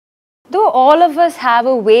Though all of us have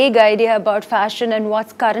a vague idea about fashion and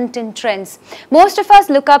what's current in trends, most of us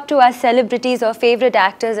look up to our celebrities or favorite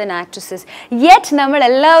actors and actresses. Yet, നമ്മൾ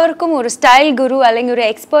എല്ലാവർക്കും ഒരു style guru അല്ലെങ്കിൽ ഒരു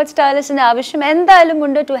expert stylist ആവശ്യം എന്തായാലും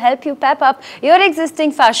ഉണ്ട് to help you pep up your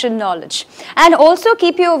existing fashion knowledge and also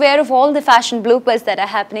keep you aware of all the fashion bloopers that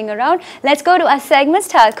are happening around. Let's go to our segment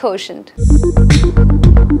Style Quotient.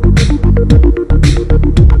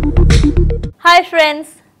 Hi friends.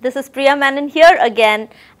 This is Priya Menon here again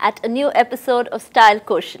at a new episode of Style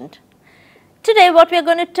Quotient. Today what we are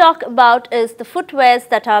going to talk about is the footwears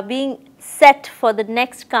that are being set for the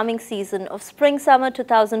next coming season of Spring-Summer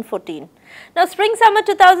 2014. Now Spring-Summer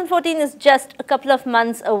 2014 is just a couple of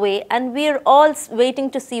months away and we are all waiting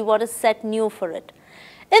to see what is set new for it.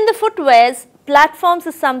 In the footwears, platforms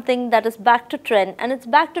is something that is back to trend, and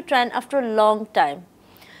it's back to trend after a long time.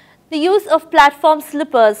 The use of platform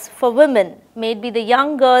slippers for women, may it be the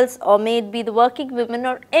young girls or may it be the working women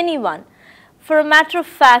or anyone, for a matter of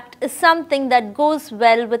fact is something that goes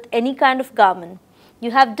well with any kind of garment.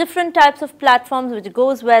 You have different types of platforms which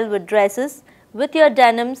goes well with dresses, with your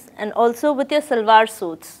denims and also with your salwar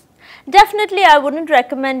suits. Definitely I wouldn't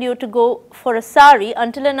recommend you to go for a sari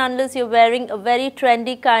until and unless you're wearing a very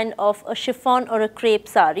trendy kind of a chiffon or a crepe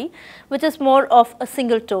sari, which is more of a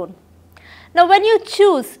single tone. Now when you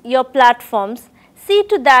choose your platforms, see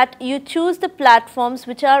to that you choose the platforms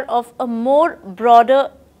which are of a more broader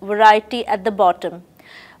variety at the bottom.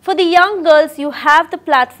 For the young girls, you have the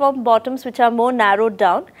platform bottoms which are more narrowed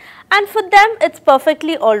down, and for them it's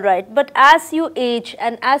perfectly alright. But as you age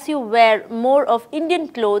and as you wear more of Indian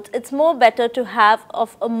clothes, it's more better to have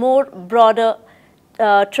of a more broader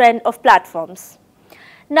trend of platforms.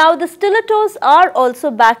 Now the stilettos are also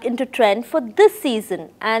back into trend for this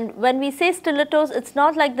season, and when we say stilettos, it's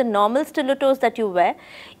not like the normal stilettos that you wear.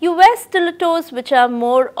 You wear stilettos which are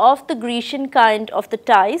more of the Grecian kind of the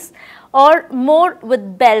ties or more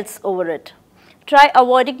with belts over it. Try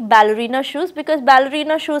avoiding ballerina shoes because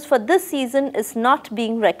ballerina shoes for this season is not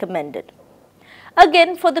being recommended.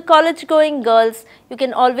 Again, for the college going girls, you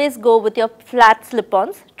can always go with your flat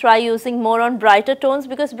slip-ons. Try using more on brighter tones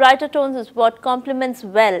because brighter tones is what complements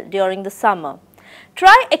well during the summer.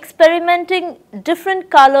 Try experimenting different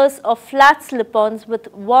colors of flat slip-ons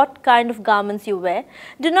with what kind of garments you wear.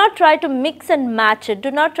 Do not try to mix and match it.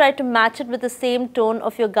 Do not try to match it with the same tone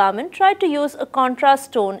of your garment. Try to use a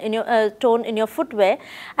contrast tone in your footwear,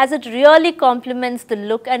 as it really complements the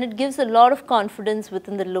look and it gives a lot of confidence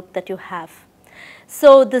within the look that you have.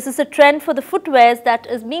 So this is a trend for the footwears that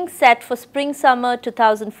is being set for Spring-Summer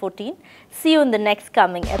 2014. See you in the next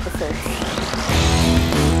coming episodes.